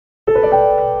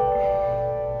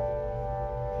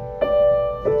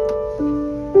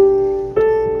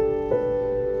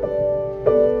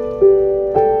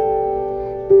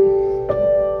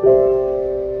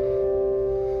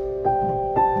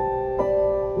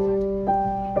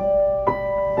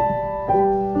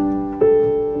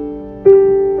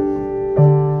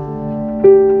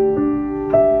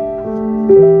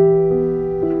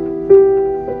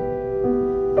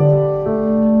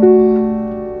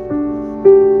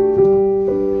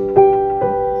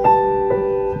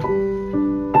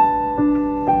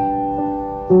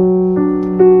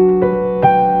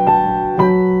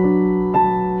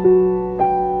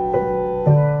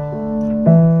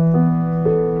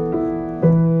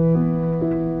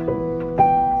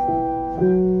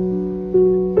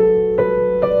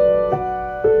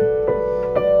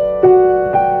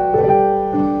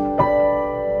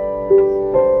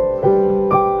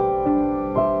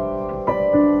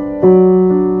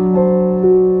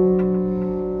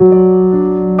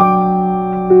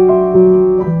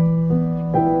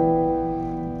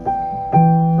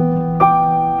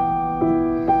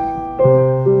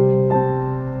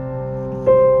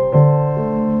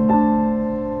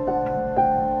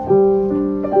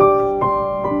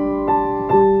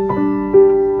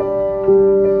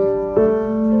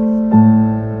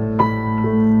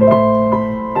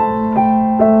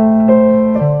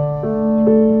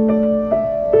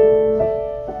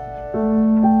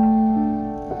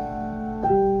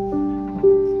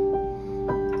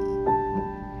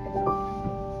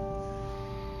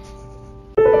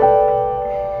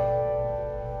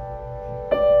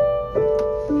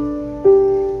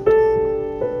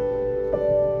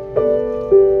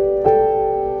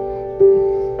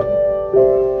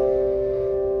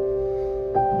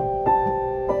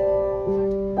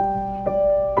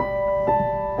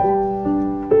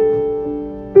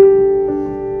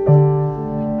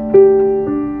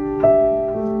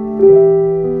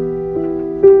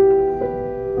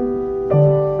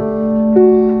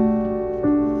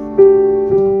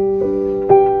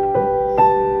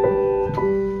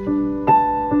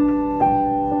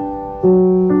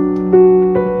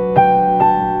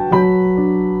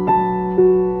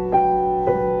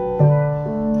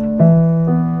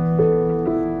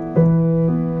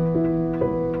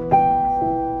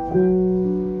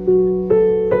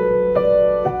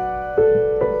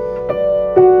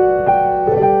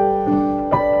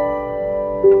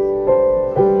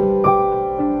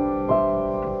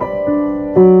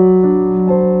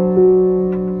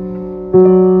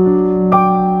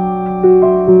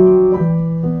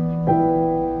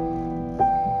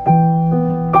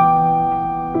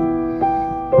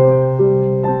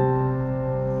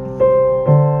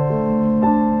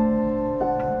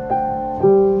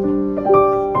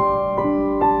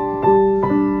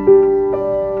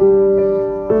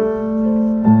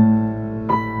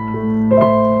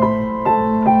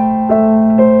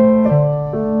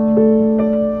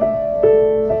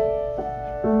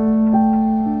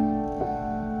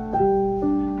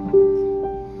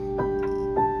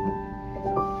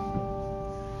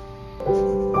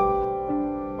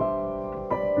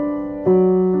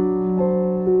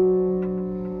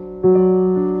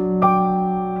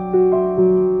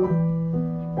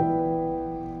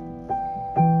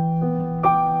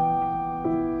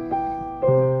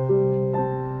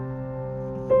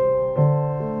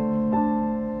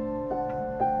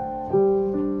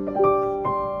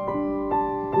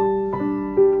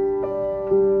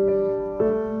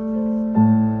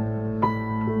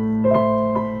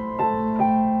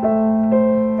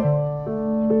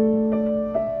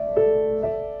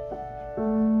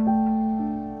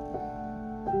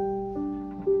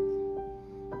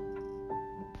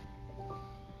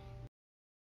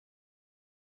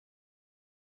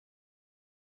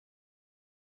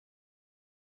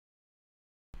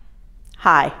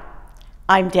Hi,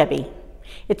 I'm Debbie.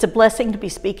 It's a blessing to be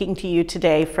speaking to you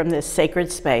today from this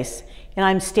sacred space, and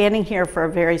I'm standing here for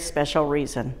a very special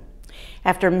reason.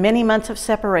 After many months of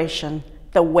separation,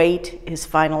 the wait is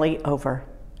finally over.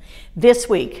 This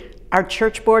week, our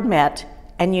church board met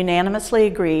and unanimously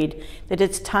agreed that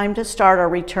it's time to start our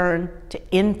return to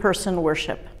in-person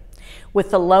worship. With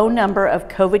the low number of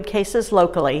COVID cases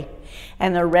locally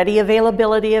and the ready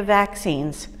availability of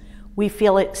vaccines, we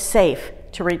feel it's safe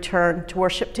to return to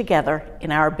worship together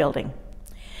in our building.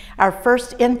 Our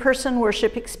first in-person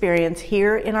worship experience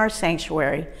here in our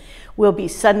sanctuary will be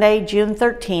Sunday, June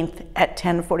 13th at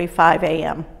 10:45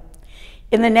 a.m.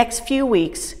 In the next few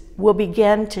weeks, we'll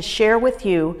begin to share with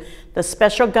you the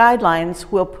special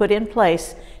guidelines we'll put in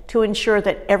place to ensure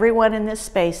that everyone in this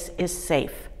space is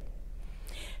safe.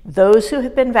 Those who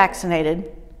have been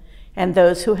vaccinated and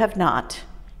those who have not,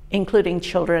 including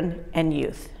children and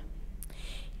youth.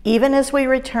 Even as we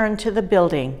return to the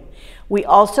building, we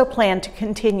also plan to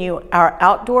continue our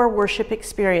outdoor worship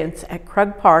experience at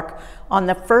Krug Park on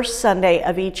the first Sunday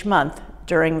of each month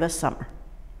during the summer.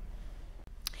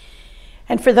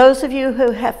 And for those of you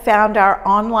who have found our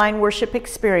online worship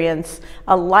experience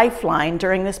a lifeline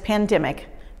during this pandemic,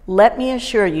 let me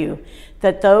assure you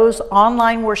that those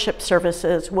online worship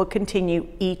services will continue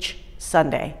each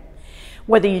Sunday.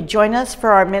 Whether you join us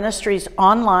for our ministries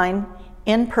online,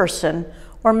 in person,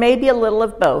 or maybe a little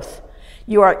of both,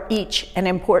 you are each an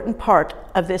important part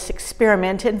of this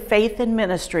experiment in faith and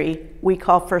ministry we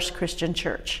call First Christian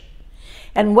Church.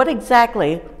 And what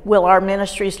exactly will our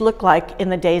ministries look like in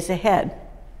the days ahead?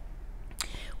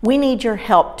 We need your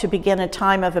help to begin a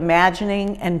time of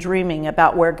imagining and dreaming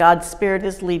about where God's Spirit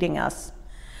is leading us.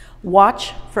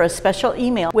 Watch for a special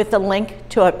email with a link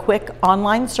to a quick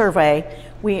online survey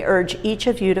we urge each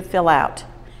of you to fill out,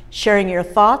 sharing your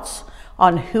thoughts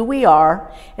on who we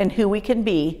are and who we can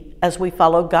be as we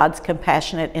follow God's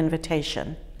compassionate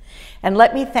invitation. And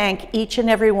let me thank each and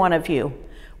every one of you,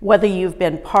 whether you've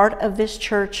been part of this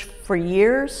church for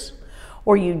years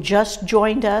or you just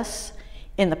joined us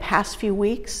in the past few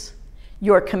weeks.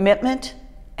 Your commitment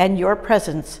and your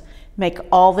presence make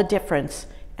all the difference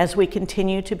as we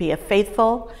continue to be a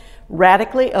faithful,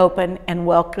 radically open, and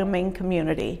welcoming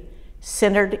community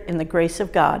centered in the grace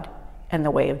of God and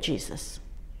the way of Jesus.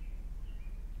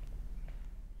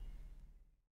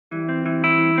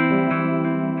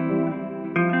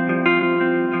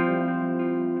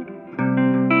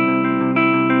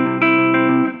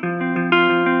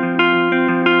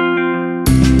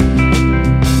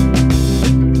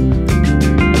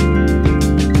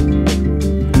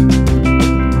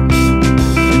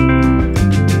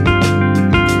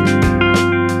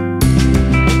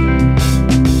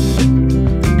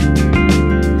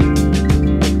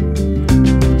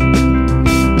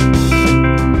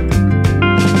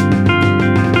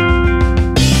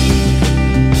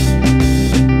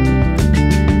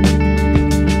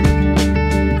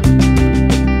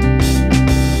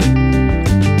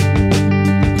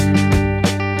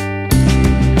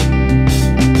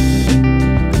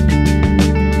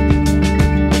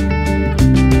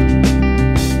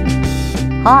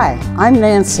 I'm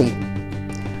Nancy.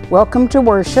 Welcome to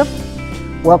worship.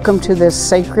 Welcome to this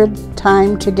sacred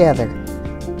time together.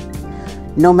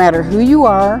 No matter who you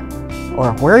are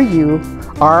or where you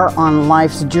are on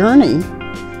life's journey,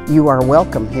 you are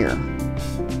welcome here.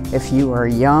 If you are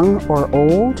young or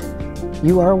old,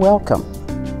 you are welcome.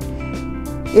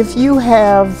 If you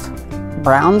have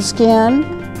brown skin,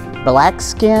 black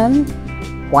skin,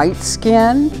 white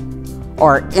skin,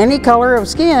 or any color of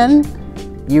skin,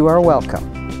 you are welcome.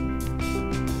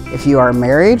 If you are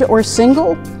married or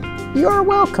single, you are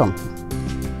welcome.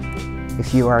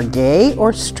 If you are gay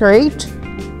or straight,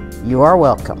 you are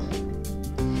welcome.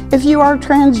 If you are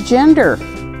transgender,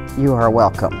 you are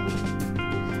welcome.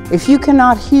 If you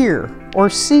cannot hear or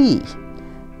see,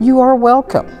 you are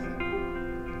welcome.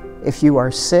 If you are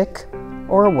sick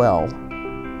or well,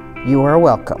 you are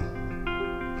welcome.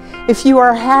 If you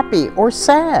are happy or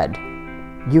sad,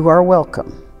 you are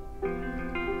welcome.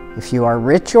 If you are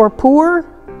rich or poor,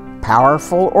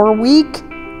 powerful or weak,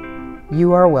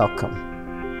 you are welcome.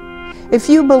 If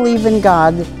you believe in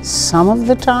God some of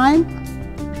the time,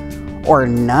 or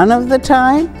none of the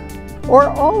time, or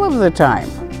all of the time,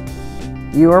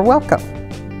 you are welcome.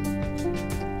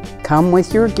 Come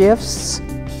with your gifts,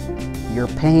 your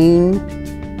pain,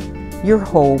 your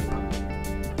hope,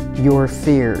 your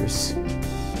fears.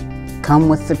 Come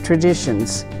with the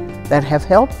traditions that have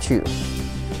helped you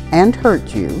and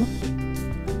hurt you.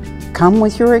 Come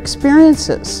with your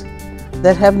experiences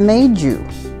that have made you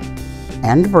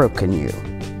and broken you.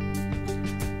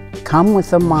 Come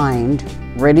with a mind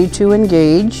ready to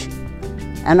engage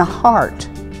and a heart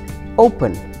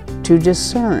open to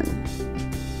discern.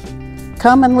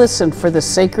 Come and listen for the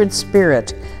sacred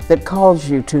spirit that calls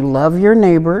you to love your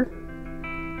neighbor,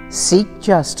 seek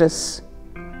justice,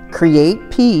 create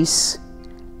peace,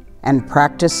 and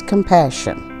practice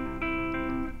compassion.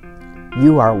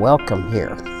 You are welcome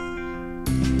here.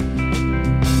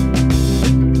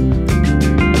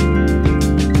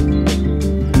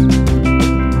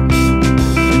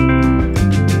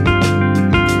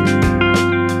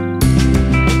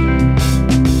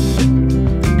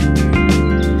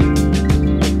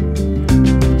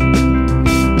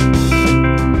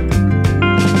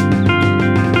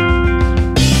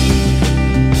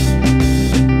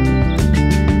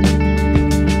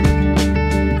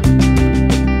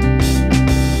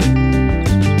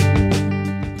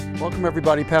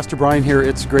 Everybody, Pastor Brian here.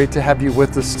 It's great to have you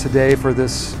with us today for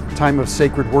this time of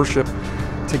sacred worship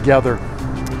together.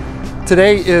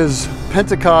 Today is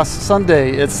Pentecost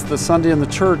Sunday. It's the Sunday in the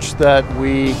church that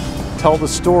we tell the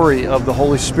story of the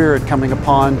Holy Spirit coming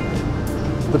upon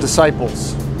the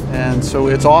disciples. And so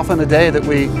it's often a day that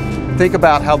we think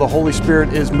about how the Holy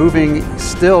Spirit is moving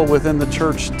still within the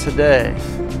church today.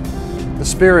 The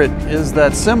Spirit is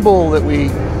that symbol that we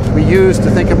use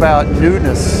to think about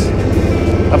newness,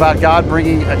 about God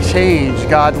bringing a change,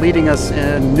 God leading us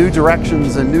in new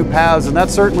directions and new paths. And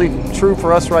that's certainly true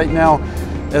for us right now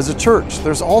as a church.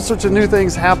 There's all sorts of new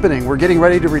things happening. We're getting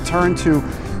ready to return to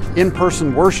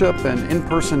in-person worship and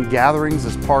in-person gatherings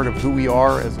as part of who we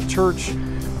are as a church.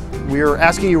 We are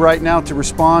asking you right now to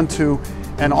respond to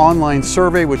an online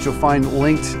survey, which you'll find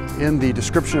linked in the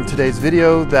description of today's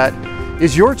video, that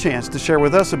is your chance to share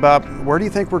with us about where do you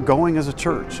think we're going as a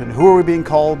church, and who are we being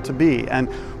called to be, and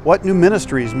what new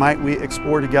ministries might we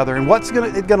explore together, and what's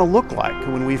it gonna look like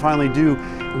when we finally do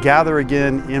gather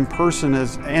again in person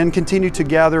and continue to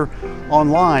gather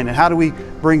online, and how do we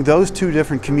bring those two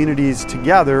different communities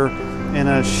together in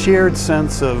a shared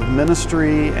sense of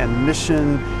ministry and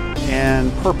mission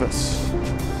and purpose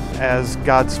as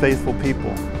God's faithful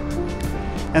people.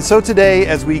 And so today,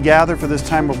 as we gather for this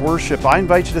time of worship, I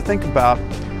invite you to think about,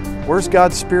 where's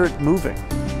God's Spirit moving?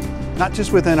 Not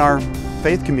just within our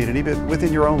faith community, but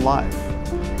within your own life.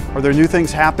 Are there new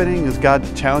things happening? Is God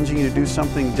challenging you to do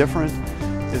something different?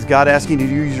 Is God asking you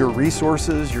to use your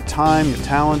resources, your time, your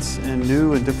talents in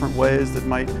new and different ways that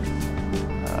might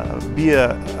be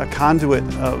a conduit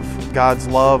of God's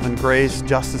love and grace,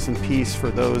 justice and peace for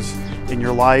those in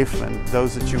your life and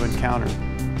those that you encounter?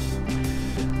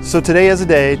 So today is a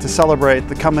day to celebrate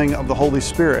the coming of the Holy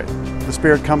Spirit. The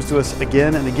Spirit comes to us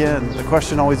again and again. The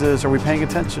question always is, are we paying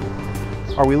attention?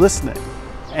 Are we listening?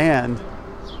 And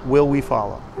will we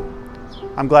follow?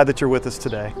 I'm glad that you're with us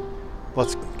today.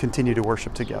 Let's continue to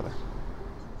worship together.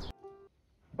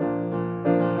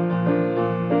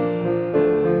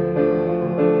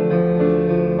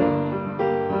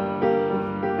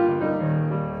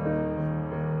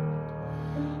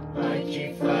 I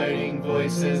keep fighting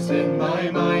voices in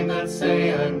my mind that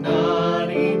say I'm not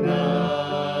enough.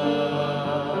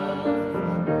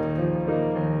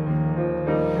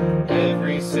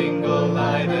 Every single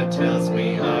lie that tells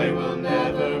me I will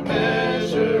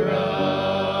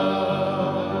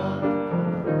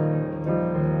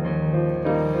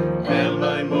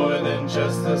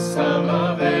just the sum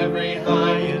of every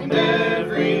high and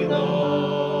every low.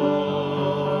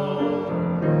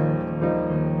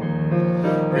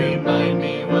 Remind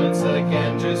me once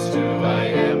again just who I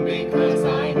am, because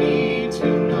I need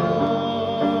to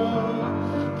know.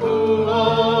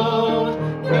 Oh,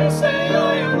 you say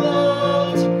I am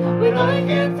loved when I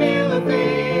can't feel a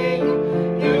thing.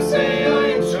 You say I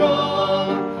am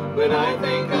strong when I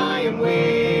think I am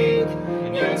weak.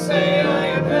 And you say I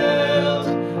am held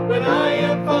when I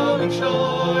am falling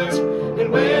short. And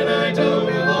when I don't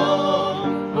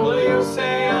belong, oh, you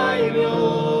say I am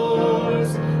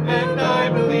yours. And I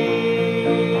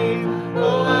believe,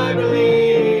 oh, I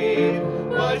believe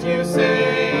what you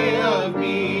say of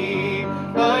me.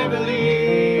 I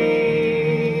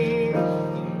believe.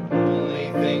 The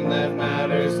only thing that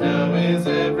matters now is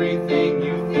everything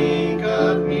you think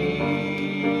of me.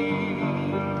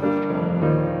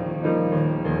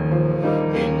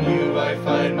 In you I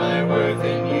find my worth,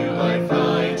 in you I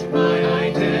find my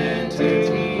identity.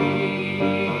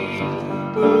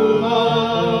 Ooh,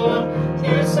 oh,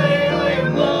 you say I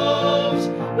am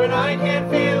loved when I can't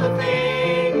feel a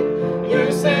thing.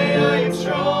 You say I am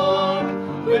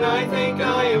strong when I think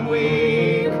I am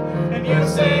weak. And you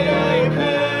say I am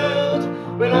held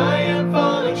when I am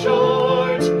falling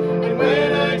short. And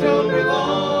when I don't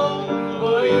belong,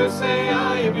 oh, you say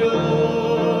I am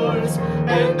yours.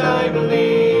 And I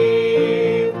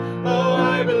believe, oh,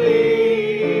 I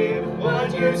believe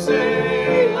what you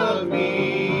say of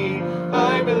me.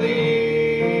 I believe.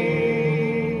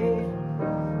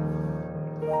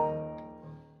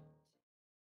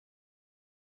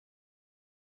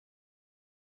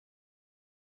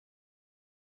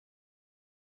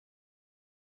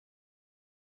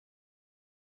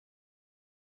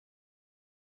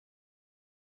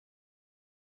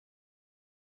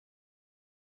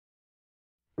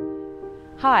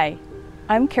 Hi,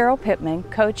 I'm Carol Pittman,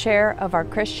 co-chair of our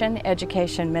Christian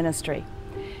Education Ministry.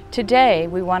 Today,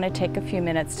 we want to take a few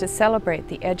minutes to celebrate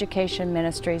the education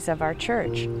ministries of our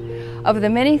church. Of the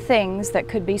many things that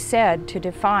could be said to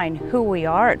define who we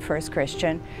are at First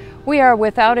Christian, we are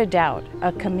without a doubt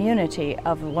a community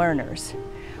of learners.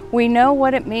 We know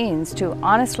what it means to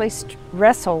honestly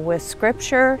wrestle with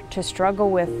Scripture, to struggle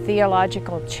with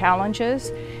theological challenges,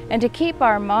 and to keep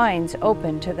our minds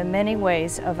open to the many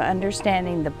ways of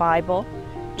understanding the Bible,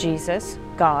 Jesus,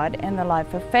 God, and the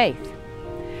life of faith.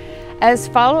 As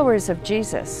followers of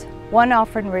Jesus, one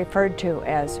often referred to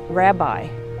as Rabbi,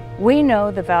 we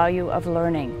know the value of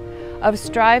learning, of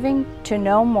striving to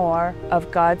know more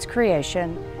of God's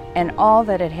creation and all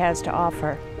that it has to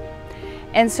offer.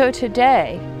 And so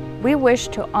today, we wish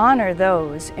to honor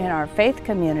those in our faith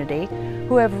community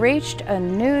who have reached a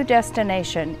new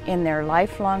destination in their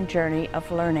lifelong journey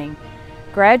of learning,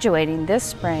 graduating this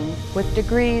spring with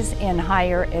degrees in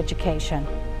higher education.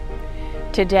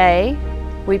 Today,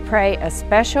 we pray a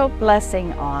special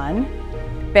blessing on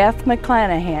Beth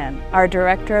McClanahan, our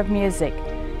Director of Music,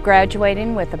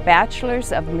 graduating with a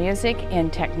Bachelor's of Music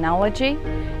in Technology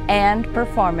and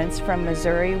Performance from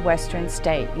Missouri Western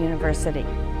State University.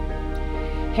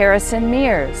 Harrison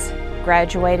Mears,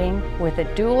 graduating with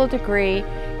a dual degree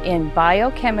in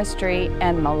Biochemistry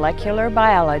and Molecular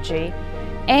Biology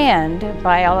and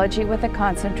Biology with a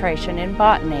concentration in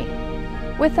Botany,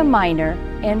 with a minor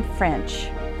in French.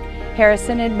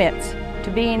 Harrison admits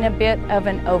to being a bit of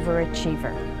an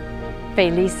overachiever.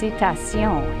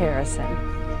 Félicitations, Harrison.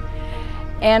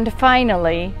 And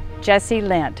finally, Jesse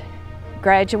Lent,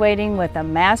 graduating with a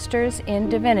Master's in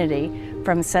Divinity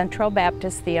from Central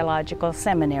Baptist Theological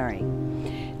Seminary.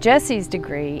 Jesse's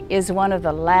degree is one of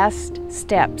the last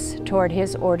steps toward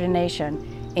his ordination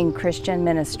in Christian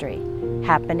ministry,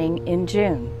 happening in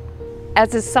June.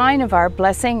 As a sign of our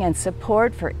blessing and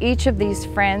support for each of these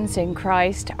friends in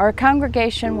Christ, our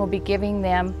congregation will be giving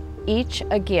them each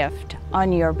a gift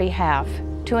on your behalf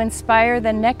to inspire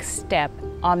the next step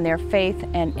on their faith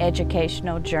and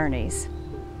educational journeys.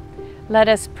 Let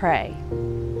us pray.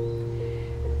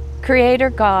 Creator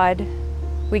God,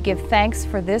 we give thanks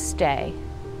for this day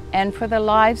and for the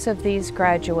lives of these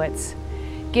graduates.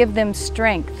 Give them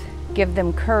strength, give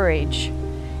them courage,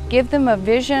 give them a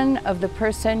vision of the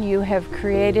person you have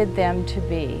created them to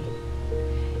be.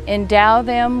 Endow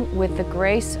them with the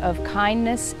grace of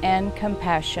kindness and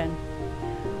compassion.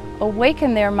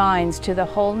 Awaken their minds to the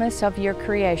wholeness of your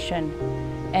creation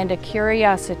and a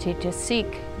curiosity to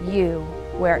seek you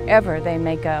wherever they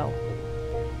may go.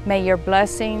 May your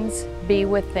blessings be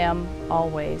with them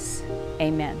always.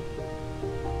 Amen.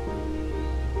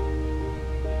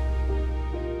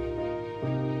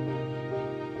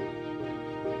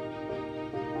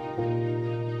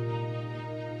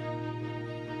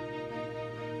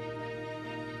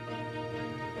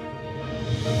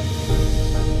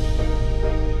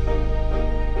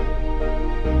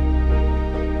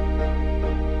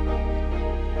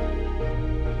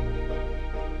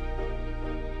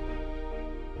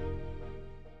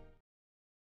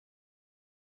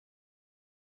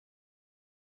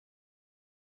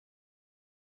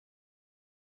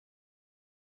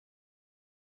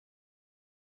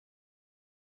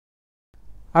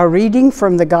 A reading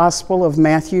from the Gospel of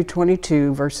Matthew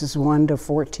 22, verses 1 to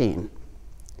 14.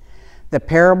 The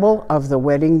parable of the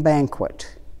wedding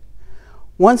banquet.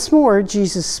 Once more,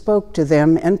 Jesus spoke to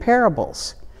them in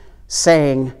parables,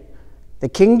 saying, "The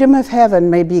kingdom of heaven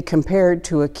may be compared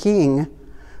to a king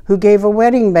who gave a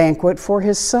wedding banquet for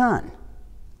his son.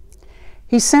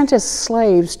 He sent his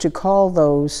slaves to call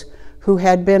those who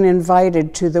had been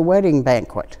invited to the wedding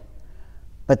banquet,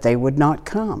 but they would not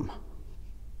come.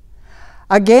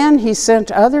 Again, he sent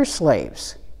other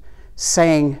slaves,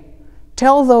 saying,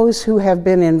 'Tell those who have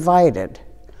been invited,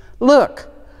 look,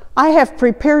 I have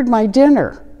prepared my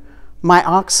dinner. My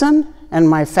oxen and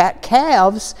my fat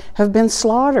calves have been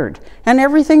slaughtered, and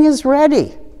everything is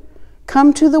ready.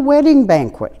 Come to the wedding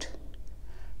banquet.'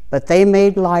 But they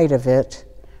made light of it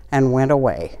and went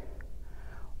away.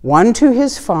 One to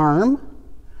his farm,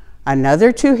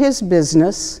 another to his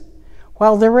business,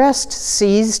 while the rest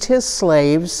seized his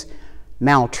slaves,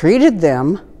 maltreated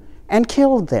them, and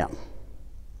killed them.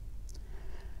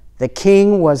 The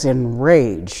king was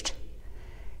enraged.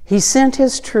 He sent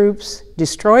his troops,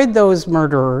 destroyed those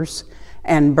murderers,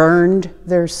 and burned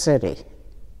their city.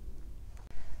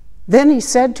 Then he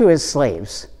said to his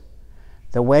slaves,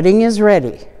 'The wedding is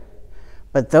ready,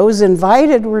 but those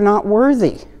invited were not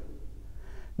worthy.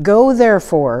 Go,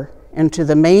 therefore, into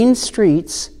the main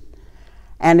streets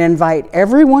and invite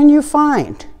everyone you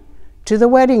find to the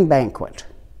wedding banquet.'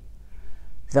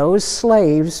 Those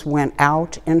slaves went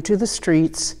out into the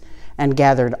streets and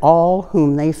gathered all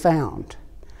whom they found,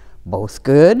 both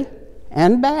good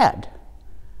and bad.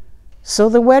 So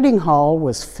the wedding hall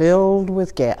was filled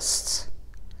with guests.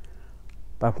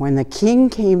 But when the king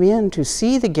came in to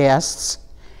see the guests,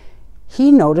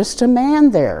 he noticed a man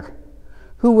there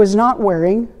who was not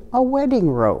wearing a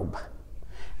wedding robe.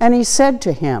 And he said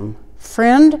to him,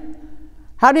 'Friend,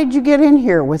 how did you get in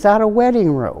here without a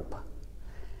wedding robe?'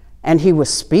 And he was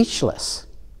speechless.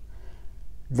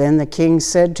 Then the king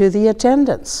said to the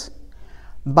attendants,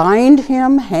 'Bind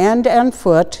him hand and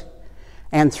foot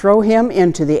and throw him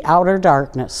into the outer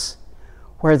darkness,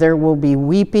 where there will be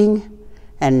weeping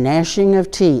and gnashing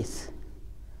of teeth.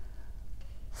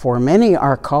 For many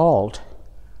are called,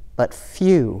 but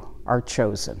few are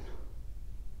chosen.'"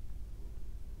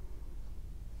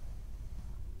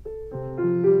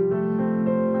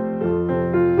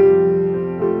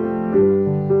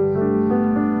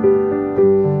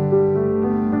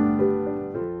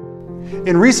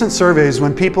 In recent surveys,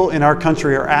 when people in our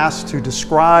country are asked to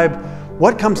describe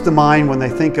what comes to mind when they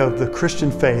think of the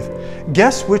Christian faith,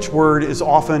 guess which word is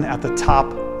often at the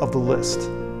top of the list?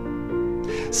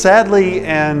 Sadly,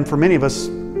 and for many of us,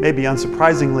 maybe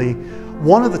unsurprisingly,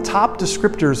 one of the top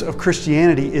descriptors of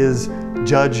Christianity is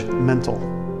judgmental.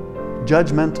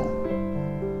 Judgmental.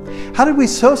 How did we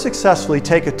so successfully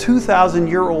take a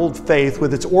 2,000-year-old faith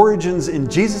with its origins in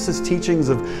Jesus' teachings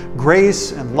of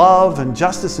grace and love and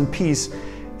justice and peace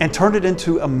and turn it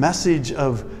into a message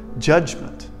of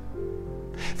judgment?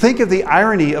 Think of the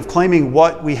irony of claiming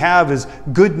what we have is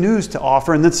good news to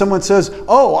offer, and then someone says,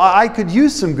 "Oh, I could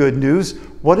use some good news.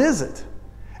 What is it?"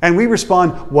 And we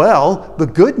respond, "Well, the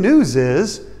good news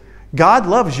is God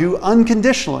loves you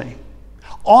unconditionally,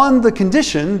 on the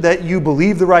condition that you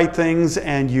believe the right things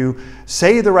and you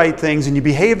say the right things and you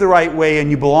behave the right way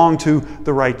and you belong to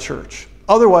the right church.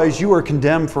 Otherwise, you are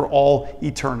condemned for all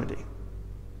eternity."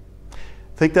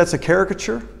 Think that's a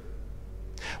caricature?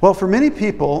 Well, for many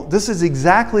people, this is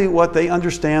exactly what they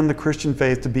understand the Christian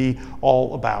faith to be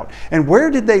all about. And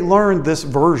where did they learn this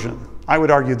version, I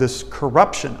would argue this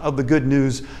corruption of the good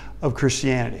news of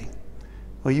Christianity?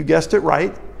 Well, you guessed it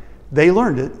right. They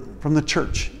learned it from the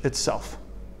church itself.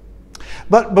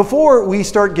 But before we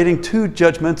start getting too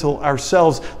judgmental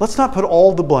ourselves, let's not put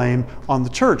all the blame on the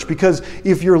church, because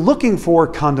if you're looking for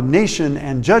condemnation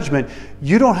and judgment,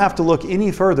 you don't have to look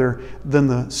any further than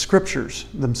the scriptures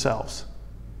themselves.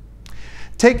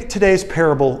 Take today's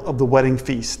parable of the wedding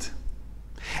feast.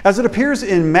 As it appears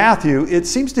in Matthew, it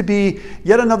seems to be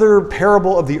yet another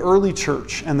parable of the early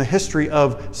church and the history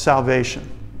of salvation.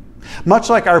 Much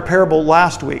like our parable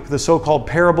last week, the so-called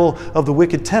parable of the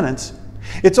wicked tenants,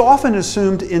 it's often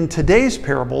assumed in today's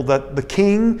parable that the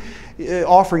king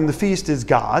offering the feast is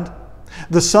God,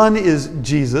 the son is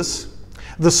Jesus,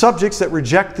 the subjects that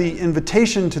reject the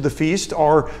invitation to the feast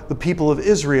are the people of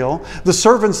Israel, the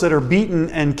servants that are beaten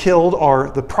and killed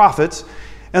are the prophets,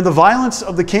 and the violence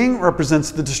of the king represents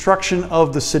the destruction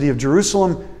of the city of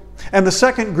Jerusalem, and the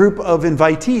second group of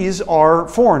invitees are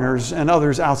foreigners and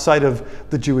others outside of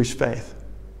the Jewish faith.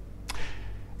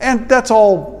 And that's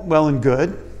all well and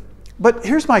good. But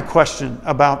here's my question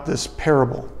about this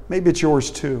parable. Maybe it's yours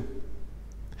too.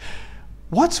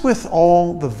 What's with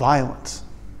all the violence?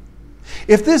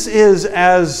 If this is,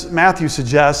 as Matthew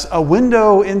suggests, a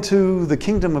window into the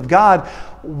kingdom of God,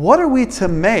 what are we to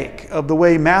make of the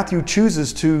way Matthew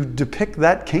chooses to depict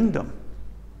that kingdom?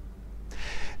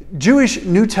 Jewish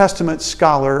New Testament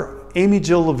scholar Amy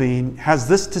Jill Levine has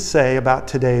this to say about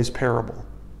today's parable.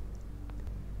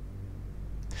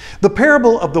 The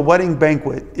parable of the wedding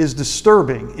banquet is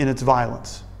disturbing in its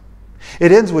violence.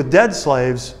 It ends with dead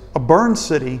slaves, a burned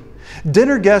city,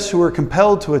 dinner guests who are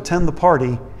compelled to attend the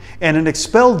party, and an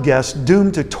expelled guest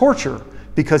doomed to torture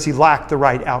because he lacked the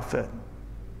right outfit.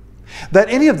 That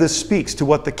any of this speaks to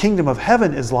what the kingdom of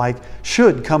heaven is like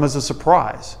should come as a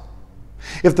surprise.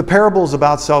 If the parable is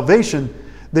about salvation,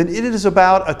 then it is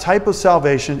about a type of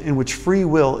salvation in which free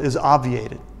will is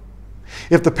obviated.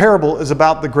 If the parable is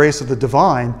about the grace of the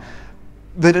divine,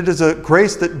 then it is a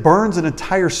grace that burns an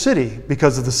entire city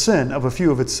because of the sin of a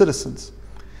few of its citizens.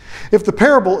 If the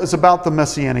parable is about the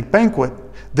messianic banquet,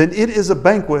 then it is a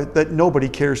banquet that nobody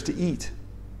cares to eat.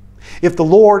 If the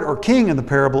Lord or King in the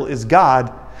parable is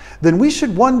God, then we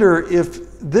should wonder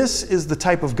if this is the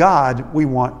type of God we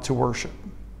want to worship.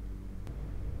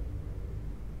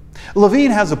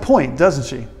 Levine has a point, doesn't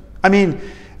she? I mean,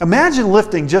 imagine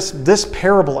lifting just this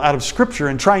parable out of Scripture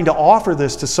and trying to offer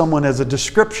this to someone as a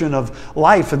description of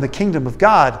life in the kingdom of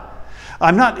God.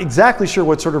 I'm not exactly sure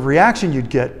what sort of reaction you'd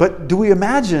get, but do we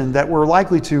imagine that we're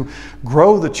likely to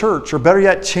grow the church, or better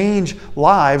yet, change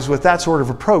lives with that sort of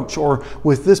approach, or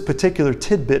with this particular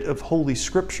tidbit of Holy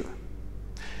Scripture?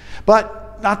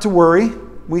 But not to worry,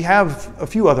 we have a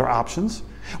few other options.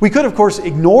 We could, of course,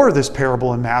 ignore this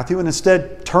parable in Matthew and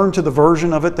instead turn to the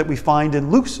version of it that we find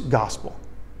in Luke's gospel.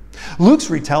 Luke's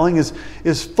retelling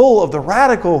is full of the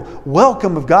radical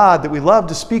welcome of God that we love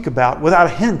to speak about without a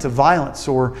hint of violence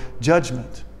or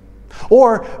judgment.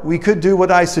 Or we could do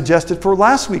what I suggested for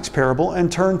last week's parable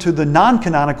and turn to the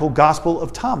non-canonical Gospel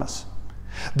of Thomas.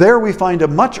 There we find a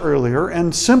much earlier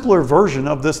and simpler version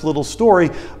of this little story,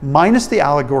 minus the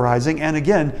allegorizing and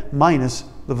again, minus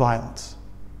the violence.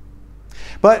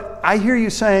 But I hear you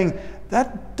saying,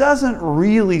 that doesn't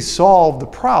really solve the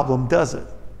problem, does it?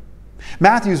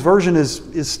 Matthew's version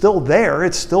is still there.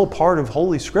 It's still part of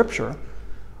Holy Scripture.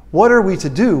 What are we to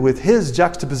do with his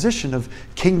juxtaposition of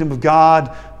kingdom of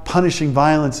God, punishing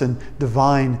violence, and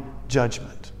divine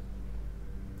judgment?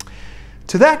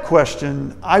 To that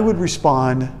question, I would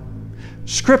respond,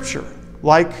 Scripture,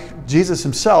 like Jesus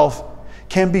himself,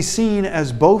 can be seen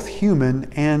as both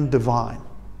human and divine.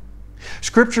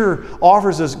 Scripture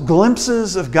offers us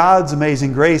glimpses of God's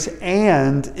amazing grace,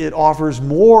 and it offers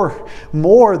more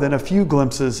than a few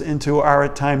glimpses into our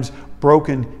at times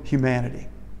broken humanity.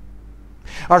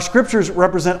 Our Scriptures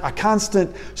represent a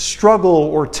constant struggle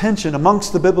or tension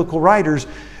amongst the biblical writers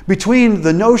between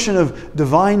the notion of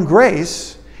divine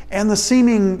grace and the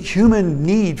seeming human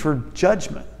need for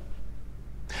judgment.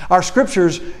 Our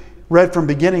Scriptures, read from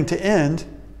beginning to end,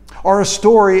 are a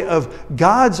story of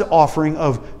God's offering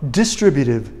of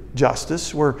distributive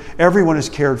justice, where everyone is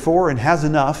cared for and has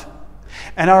enough,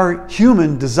 and our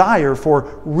human desire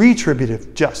for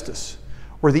retributive justice,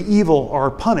 where the evil are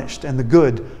punished and the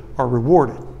good are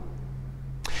rewarded.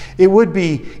 It would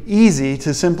be easy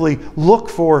to simply look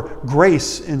for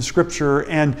grace in Scripture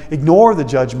and ignore the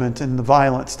judgment and the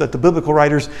violence that the biblical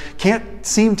writers can't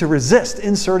seem to resist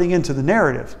inserting into the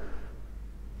narrative.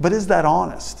 But is that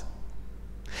honest?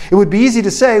 It would be easy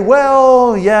to say,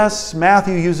 well, yes,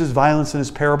 Matthew uses violence in his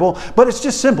parable, but it's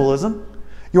just symbolism.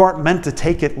 You aren't meant to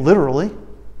take it literally.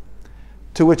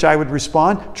 To which I would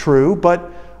respond, true, but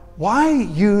why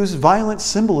use violent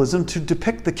symbolism to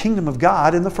depict the kingdom of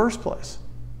God in the first place?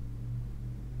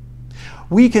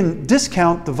 We can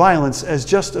discount the violence as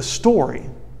just a story,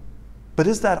 but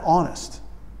is that honest?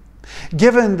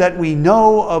 Given that we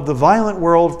know of the violent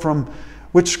world from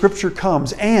which Scripture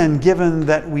comes, and given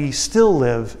that we still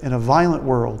live in a violent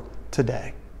world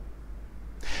today.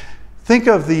 Think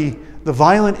of the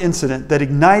violent incident that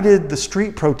ignited the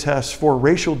street protests for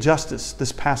racial justice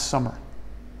this past summer.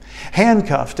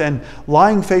 Handcuffed and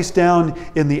lying face down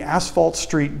in the asphalt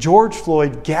street, George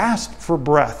Floyd gasped for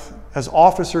breath as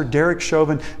Officer Derek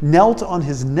Chauvin knelt on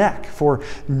his neck for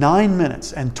 9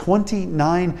 minutes and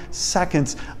 29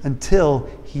 seconds until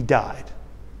he died.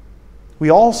 We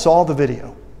all saw the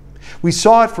video. We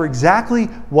saw it for exactly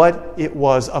what it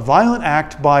was, a violent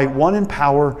act by one in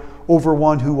power over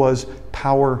one who was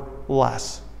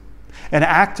powerless. An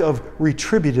act of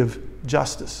retributive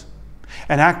justice.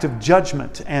 An act of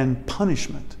judgment and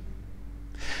punishment.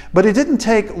 But it didn't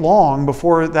take long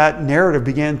before that narrative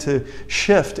began to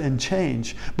shift and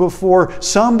change, before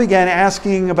some began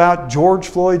asking about George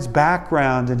Floyd's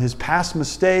background and his past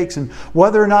mistakes and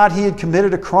whether or not he had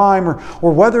committed a crime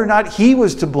or whether or not he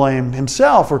was to blame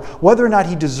himself or whether or not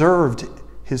he deserved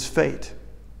his fate.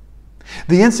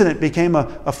 The incident became a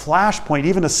flashpoint,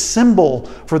 even a symbol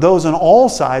for those on all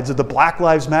sides of the Black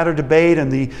Lives Matter debate and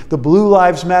the Blue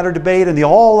Lives Matter debate and the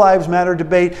All Lives Matter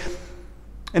debate.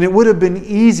 And it would have been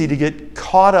easy to get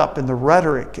caught up in the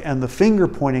rhetoric and the finger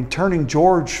pointing, turning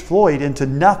George Floyd into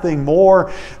nothing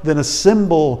more than a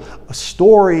symbol, a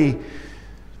story,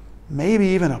 maybe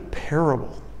even a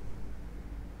parable.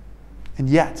 And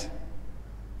yet,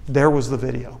 there was the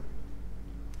video.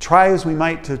 Try as we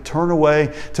might to turn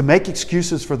away, to make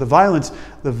excuses for the violence,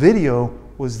 the video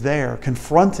was there,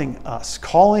 confronting us,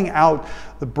 calling out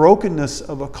the brokenness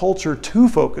of a culture too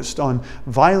focused on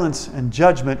violence and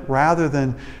judgment rather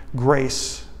than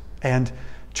grace and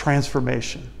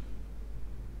transformation.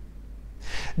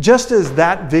 Just as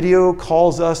that video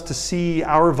calls us to see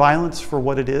our violence for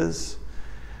what it is,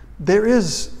 there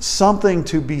is something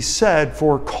to be said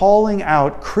for calling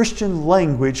out Christian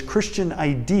language, Christian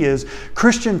ideas,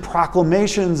 Christian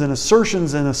proclamations and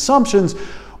assertions and assumptions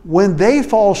when they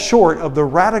fall short of the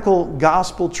radical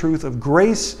gospel truth of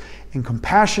grace and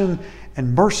compassion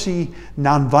and mercy,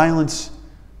 nonviolence,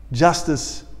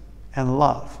 justice, and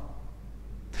love.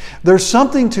 There's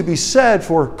something to be said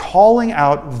for calling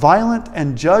out violent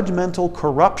and judgmental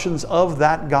corruptions of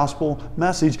that gospel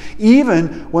message,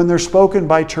 even when they're spoken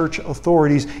by church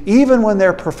authorities, even when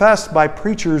they're professed by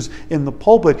preachers in the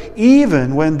pulpit,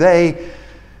 even when they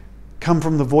come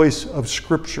from the voice of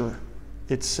Scripture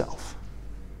itself.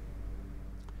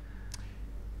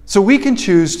 So we can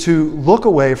choose to look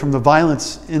away from the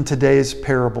violence in today's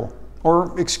parable,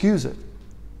 or excuse it.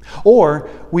 Or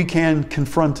we can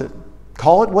confront it,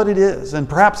 call it what it is, and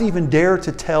perhaps even dare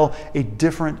to tell a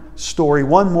different story,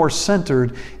 one more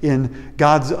centered in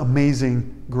God's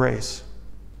amazing grace.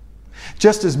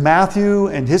 Just as Matthew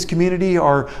and his community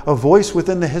are a voice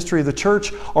within the history of the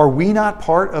church, are we not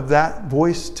part of that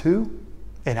voice too,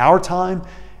 in our time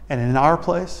and in our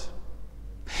place?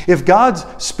 If God's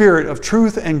Spirit of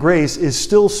truth and grace is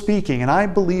still speaking, and I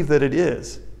believe that it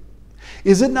is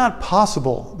it not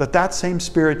possible that that same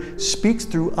Spirit speaks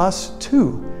through us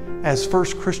too as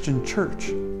First Christian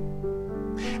Church?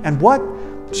 And what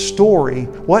story,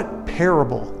 what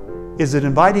parable is it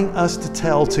inviting us to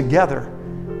tell together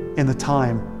in the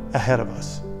time ahead of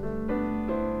us?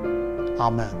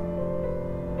 Amen.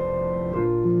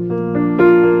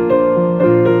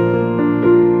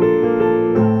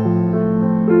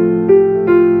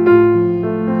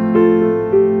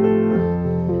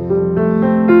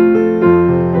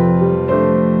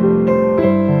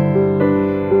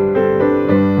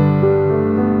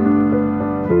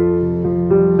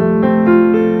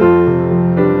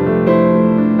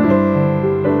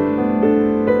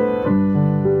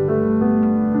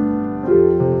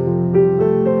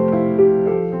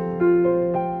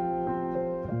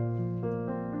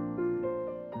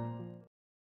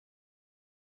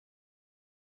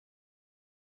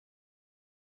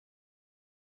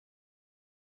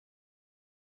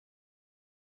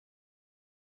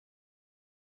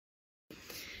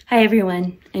 Hi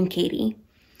everyone, I'm Katie.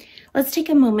 Let's take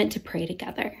a moment to pray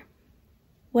together.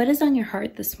 What is on your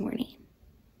heart this morning?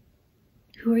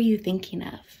 Who are you thinking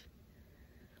of?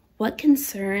 What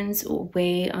concerns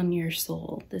weigh on your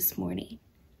soul this morning?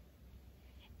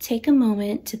 Take a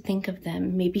moment to think of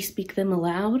them, maybe speak them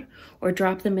aloud or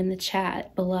drop them in the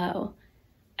chat below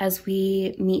as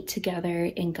we meet together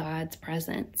in God's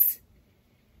presence.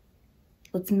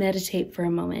 Let's meditate for a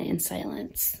moment in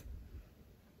silence.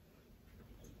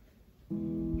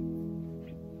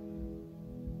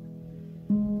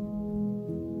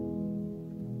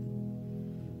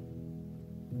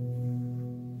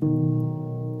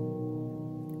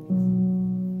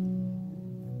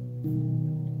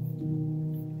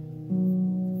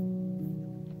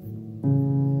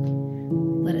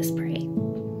 Let us pray.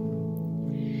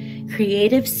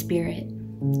 Creative Spirit,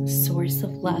 source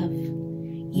of love,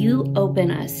 you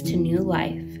open us to new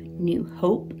life, new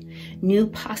hope, new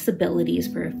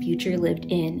possibilities for a future lived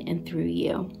in and through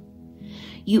you.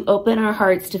 You open our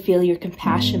hearts to feel your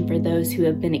compassion for those who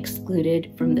have been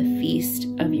excluded from the feast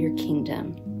of your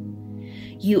kingdom.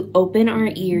 You open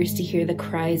our ears to hear the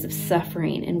cries of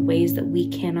suffering in ways that we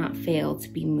cannot fail to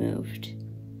be moved.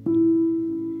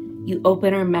 You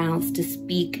open our mouths to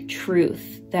speak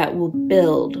truth that will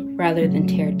build rather than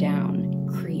tear down,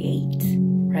 create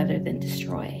rather than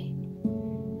destroy.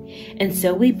 And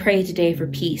so we pray today for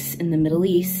peace in the Middle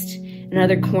East and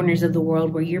other corners of the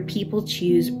world where your people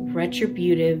choose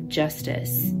retributive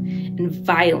justice and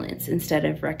violence instead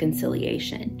of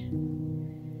reconciliation.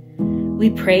 We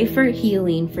pray for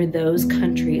healing for those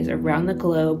countries around the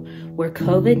globe where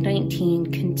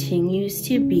COVID-19 continues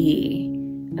to be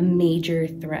a major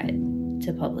threat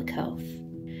to public health.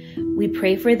 We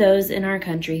pray for those in our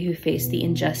country who face the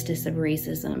injustice of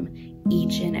racism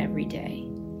each and every day.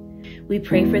 We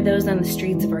pray for those on the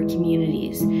streets of our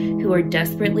communities who are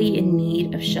desperately in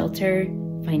need of shelter,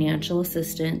 financial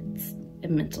assistance,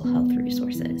 and mental health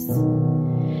resources.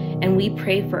 And we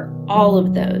pray for all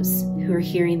of those who are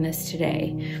hearing this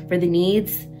today, for the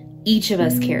needs each of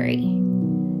us carry,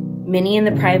 many in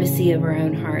the privacy of our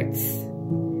own hearts,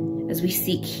 as we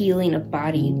seek healing of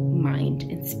body, mind,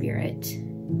 and spirit.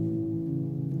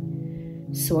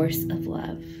 Source of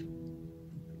love.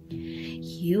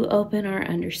 You open our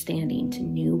understanding to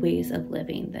new ways of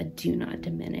living that do not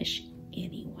diminish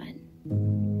anyone.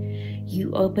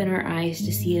 You open our eyes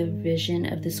to see a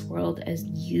vision of this world as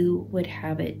you would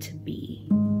have it to be.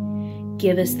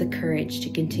 Give us the courage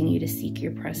to continue to seek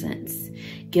your presence.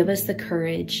 Give us the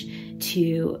courage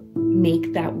to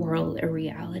make that world a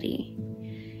reality.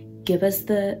 Give us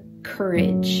the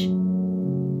courage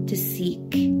to seek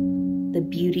the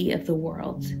beauty of the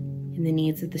world and the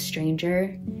needs of the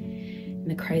stranger and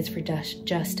the cries for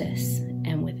justice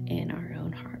and within our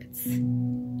own hearts.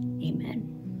 Amen.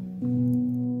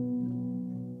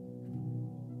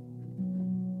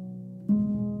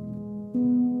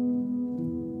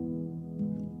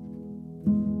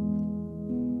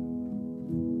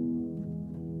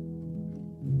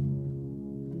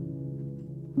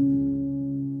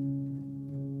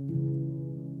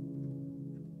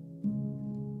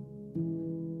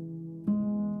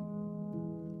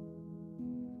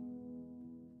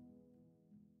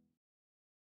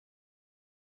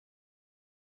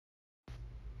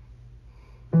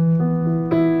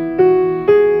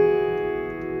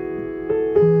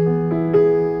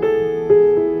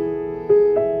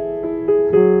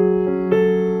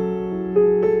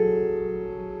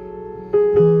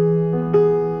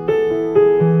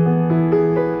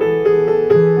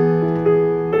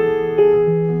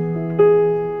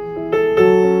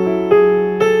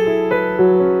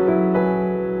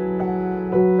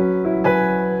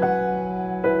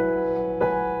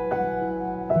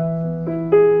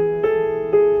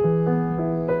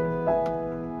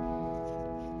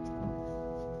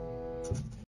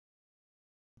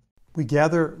 We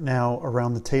gather now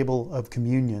around the table of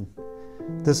communion.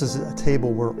 This is a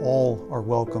table where all are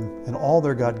welcome and all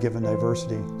their God-given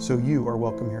diversity, so you are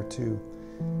welcome here too.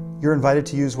 You're invited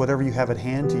to use whatever you have at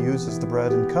hand to use as the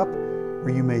bread and cup, or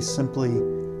you may simply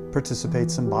participate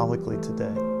symbolically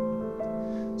today.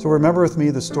 So remember with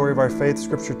me the story of our faith.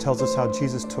 Scripture tells us how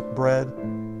Jesus took bread,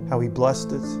 how he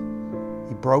blessed it,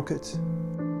 he broke it,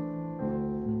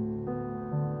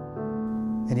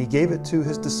 and he gave it to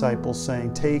his disciples,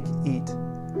 saying, "Take, eat.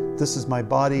 This is my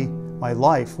body, my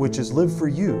life, which is lived for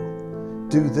you.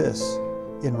 Do this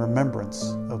in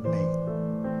remembrance of me."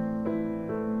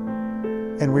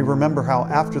 And we remember how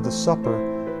after the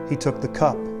supper, he took the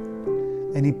cup,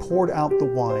 and he poured out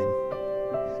the wine.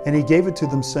 And he gave it to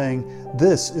them, saying,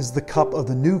 "This is the cup of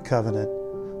the new covenant,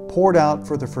 poured out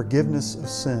for the forgiveness of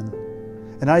sin.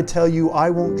 And I tell you, I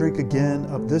won't drink again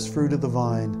of this fruit of the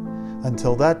vine,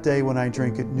 until that day when I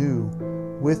drink it new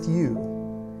with you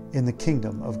in the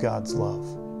kingdom of God's love."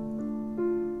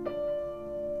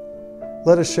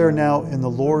 Let us share now in the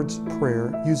Lord's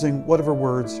Prayer using whatever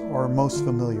words are most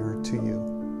familiar to you.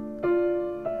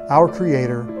 Our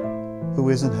Creator, who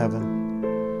is in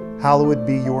heaven, hallowed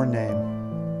be your name.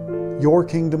 Your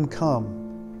kingdom come,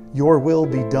 your will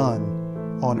be done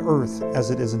on earth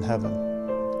as it is in heaven.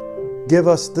 Give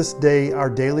us this day our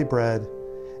daily bread,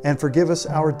 and forgive us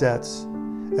our debts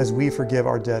as we forgive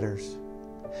our debtors.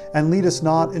 And lead us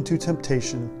not into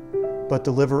temptation, but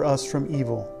deliver us from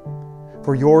evil.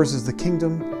 For yours is the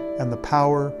kingdom and the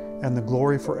power and the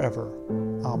glory forever.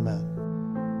 Amen.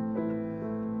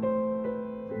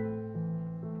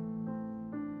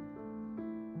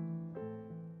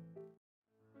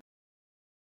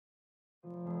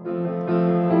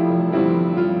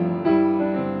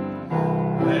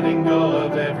 Letting go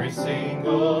of every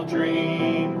single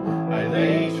dream, I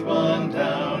lay each one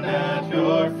down at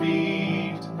your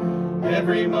feet.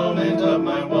 Every moment of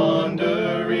my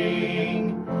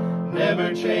wandering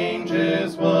never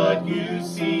changes what you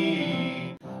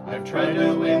see. I've tried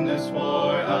to win this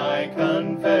war, I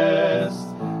confess.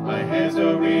 My hands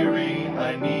are weary,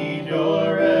 I need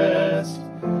your rest.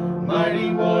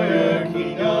 Mighty warrior,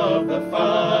 king of the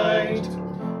fight.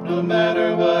 No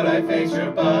matter what I face,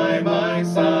 you're by my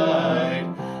side.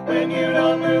 When you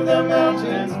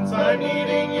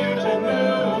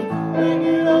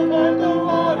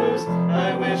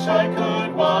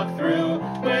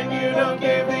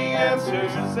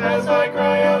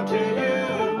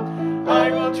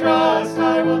trust,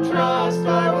 I will trust,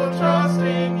 I will trust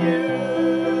in you.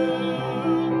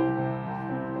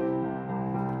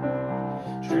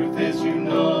 Truth is, you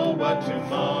know what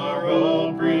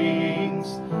tomorrow brings.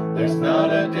 There's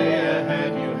not a day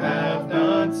ahead you have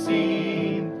not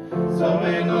seen. So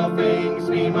in all things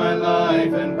be my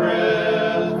life and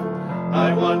breath.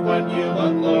 I want what you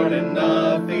want, Lord, and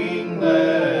nothing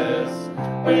less.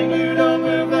 When you don't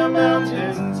move the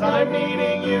mountains, I'm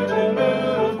needing you to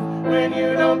move. When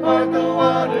you don't part the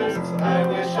waters, I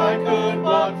wish I could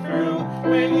walk through.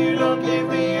 When you don't give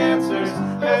the answers,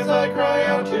 as I cry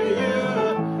out to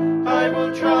you, I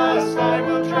will trust, I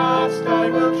will trust, I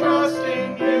will trust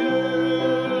in you.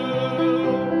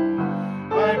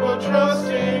 I will trust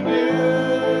in you.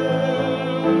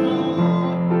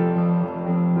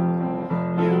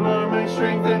 You are my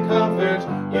strength and comfort.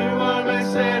 You are my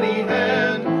steady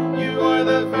hand. You are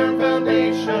the firm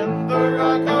foundation, the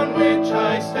rock on which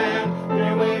I stand.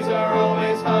 Your ways are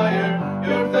always higher.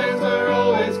 Your plans are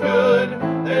always good.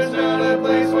 There's not a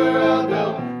place where I'll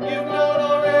go you've not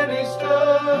already stood.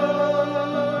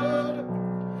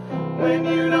 When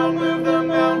you don't move the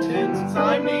mountains,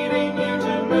 I'm needing you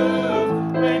to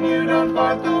move. When you don't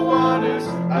part the waters,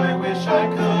 I wish I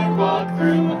could walk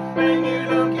through. When you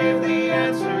don't give the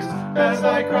answers, as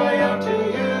I cry out to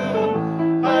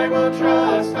you, I will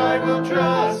trust, I will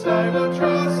trust, I will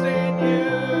trust in you.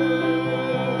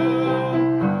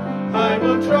 I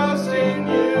will trust in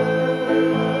you.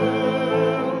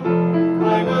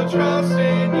 I will trust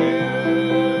in you.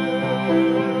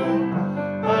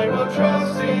 I will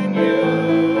trust in you.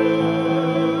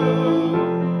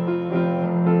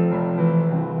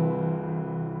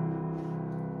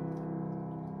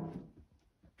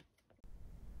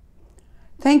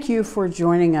 Thank you for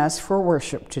joining us for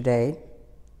worship today.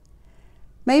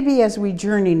 Maybe as we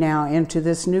journey now into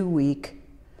this new week,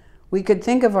 we could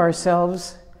think of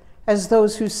ourselves as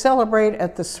those who celebrate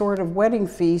at the sort of wedding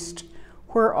feast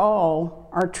where all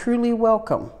are truly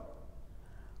welcome,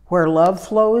 where love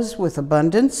flows with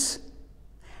abundance,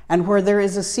 and where there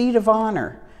is a seat of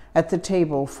honor at the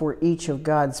table for each of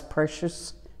God's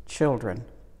precious children.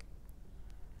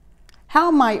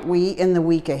 How might we, in the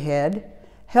week ahead,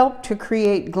 help to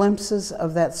create glimpses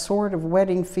of that sort of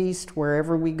wedding feast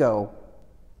wherever we go?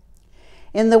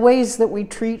 In the ways that we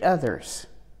treat others,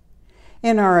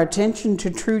 in our attention to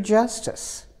true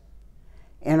justice,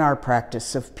 in our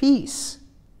practice of peace,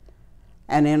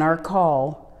 and in our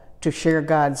call to share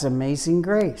God's amazing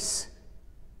grace.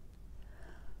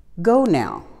 Go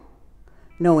now,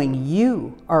 knowing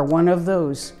you are one of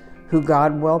those who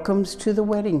God welcomes to the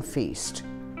wedding feast.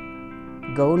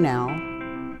 Go now,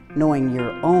 knowing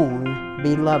your own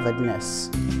belovedness.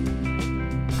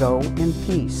 Go in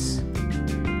peace.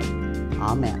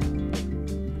 Amen.